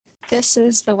This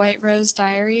is the White Rose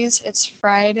Diaries. It's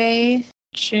Friday,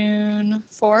 June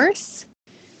 4th.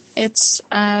 It's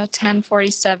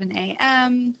 10:47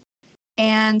 a.m.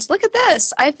 And look at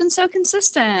this. I've been so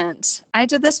consistent. I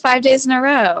did this 5 days in a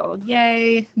row.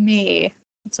 Yay, me.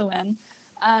 It's a win.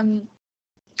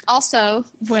 Also,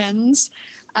 wins.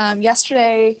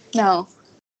 Yesterday, no,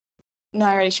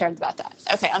 I already shared about that.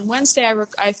 Okay, on Wednesday,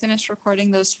 I finished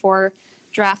recording those 4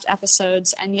 draft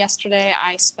episodes, and yesterday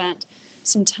I spent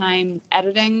some time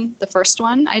editing the first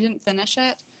one. I didn't finish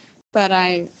it, but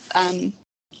I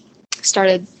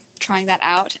started trying that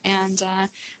out, and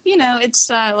it's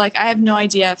like I have no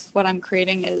idea if what I'm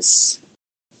creating is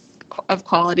of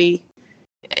quality.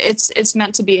 It's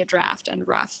meant to be a draft and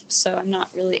rough, so I'm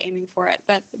not really aiming for it,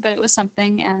 but it was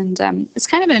something, and it's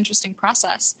kind of an interesting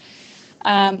process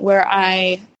where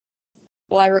I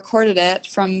recorded it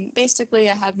from, basically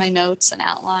I had my notes and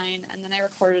outline, and then I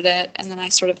recorded it, and then I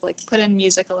sort of like put in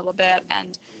music a little bit,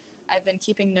 and I've been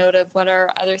keeping note of what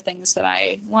are other things that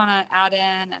I want to add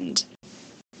in, and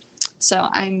so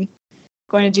I'm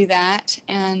going to do that,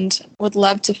 and would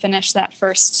love to finish that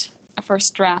first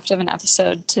draft of an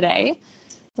episode today,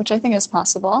 which I think is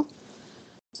possible.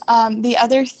 The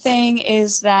other thing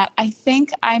is that I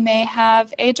think I may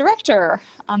have a director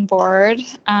on board.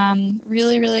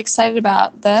 Really, really excited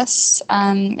about this.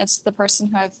 It's the person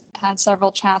who I've had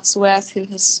several chats with who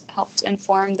has helped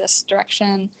inform this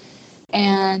direction,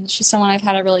 and she's someone I've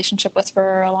had a relationship with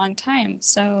for a long time.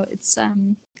 So it's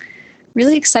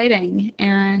really exciting,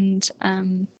 and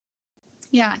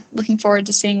looking forward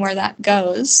to seeing where that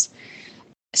goes.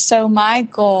 So my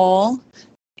goal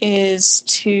is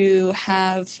to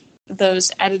have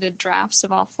those edited drafts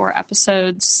of all 4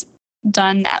 episodes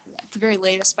done at the very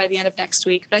latest by the end of next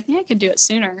week, but I think I could do it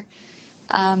sooner.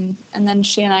 And then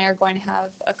she and I are going to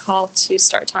have a call to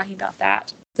start talking about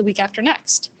that the week after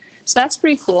next. So that's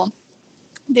pretty cool.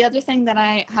 The other thing that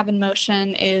I have in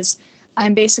motion is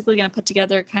I'm basically going to put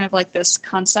together kind of like this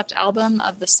concept album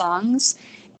of the songs.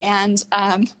 And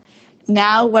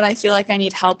now what I feel like I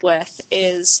need help with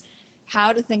is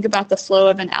how to think about the flow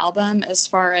of an album as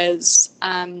far as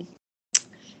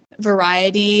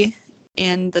variety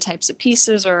in the types of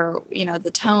pieces, or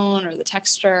the tone or the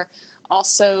texture.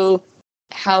 Also,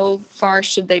 how far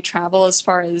should they travel as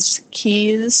far as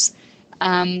keys?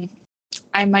 I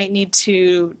might need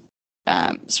to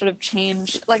sort of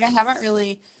change. Like, I haven't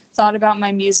really thought about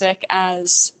my music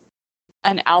as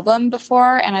an album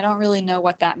before, and I don't really know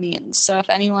what that means. So if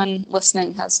anyone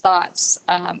listening has thoughts,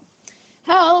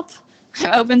 help!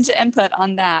 I'm open to input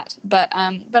on that, but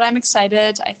I'm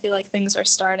excited. I feel like things are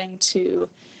starting to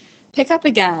pick up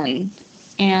again,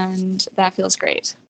 and that feels great.